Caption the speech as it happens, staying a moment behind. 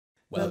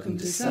Welcome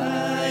to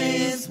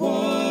Science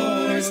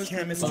Wars,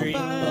 chemistry,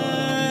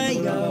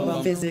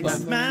 bio,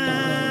 physics,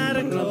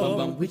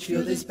 mathematical, which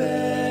field is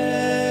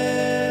best?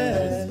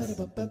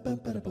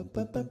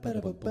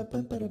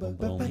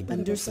 I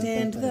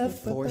understand the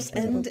force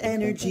and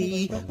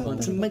energy,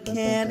 quantum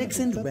mechanics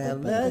and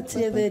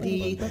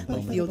relativity.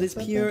 My field is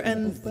pure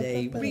and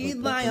they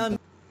rely on...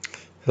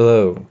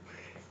 Hello.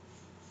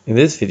 In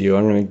this video,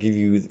 I'm going to give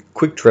you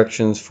quick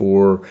directions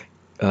for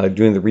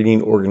doing the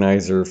reading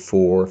organizer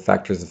for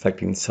factors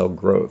affecting cell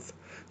growth.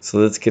 So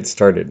let's get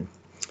started.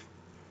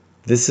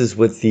 This is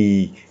what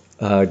the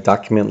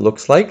document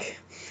looks like.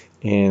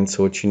 And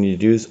so what you need to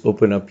do is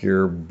open up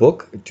your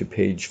book to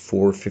page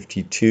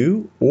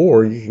 452,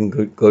 or you can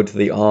go to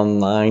the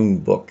online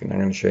book. And I'm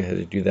going to show you how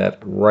to do that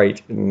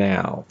right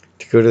now.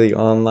 To go to the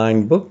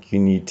online book, you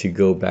need to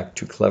go back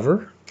to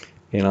Clever.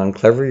 And on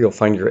Clever, you'll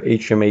find your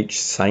HMH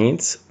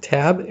Science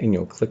tab, and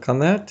you'll click on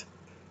that.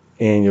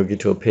 And you'll get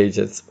to a page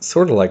that's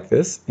sort of like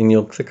this, and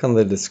you'll click on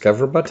the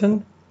Discover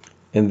button,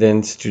 and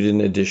then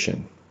Student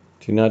Edition.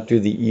 Do not do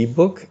the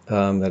ebook.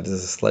 That is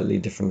a slightly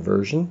different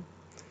version.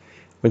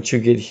 Once you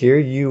get here,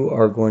 you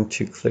are going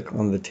to click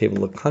on the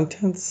Table of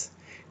Contents,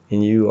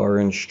 and you are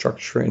in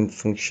Structure and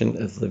Function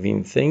of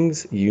Living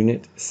Things,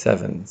 Unit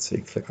 7. So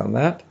you click on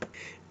that.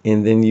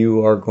 And then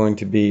you are going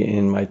to be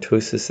in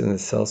mitosis in the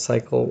cell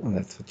cycle, and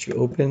that's what you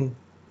open.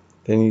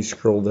 Then you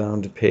scroll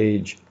down to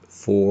page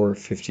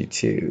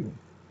 452.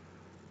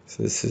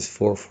 So this is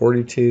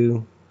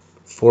 442,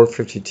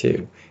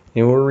 452.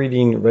 And we're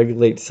reading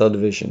Regulate Cell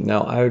Division.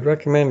 Now, I would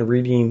recommend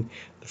reading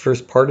the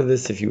first part of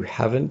this if you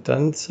haven't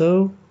done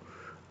so.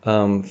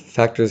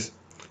 Factors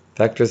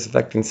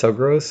affecting cell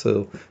growth.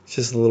 So it's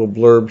just a little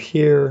blurb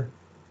here.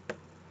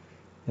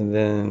 And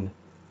then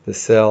the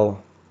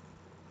cell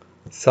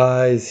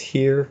size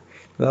here.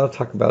 And I'll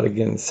talk about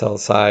again cell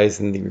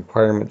size and the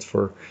requirements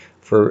for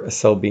a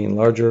cell being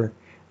larger,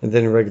 and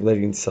then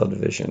regulating cell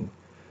division.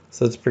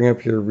 So let's bring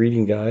up your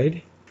reading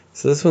guide.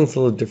 So this one's a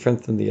little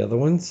different than the other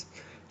ones.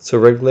 So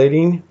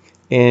regulating,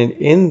 and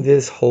in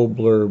this whole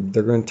blurb,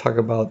 they're going to talk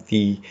about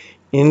the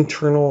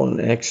internal and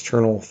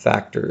external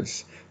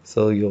factors.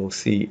 So you'll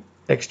see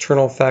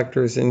external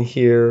factors in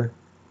here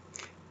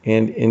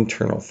and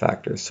internal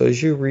factors. So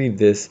as you read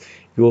this,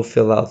 you will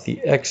fill out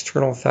the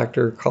external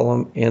factor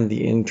column and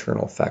the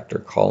internal factor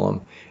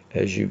column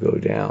as you go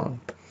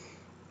down,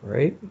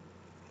 right?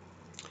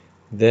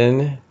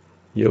 Then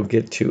you'll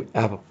get to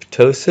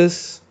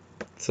apoptosis,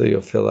 so you'll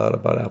fill out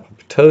about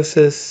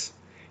apoptosis,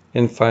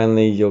 and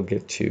finally you'll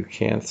get to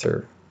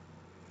cancer.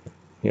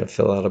 You'll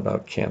fill out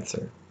about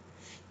cancer,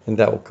 and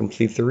that will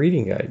complete the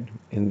reading guide,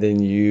 and then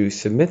you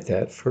submit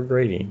that for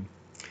grading.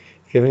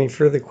 If you have any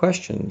further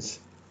questions,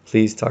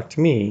 please talk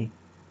to me,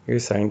 your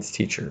science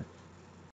teacher.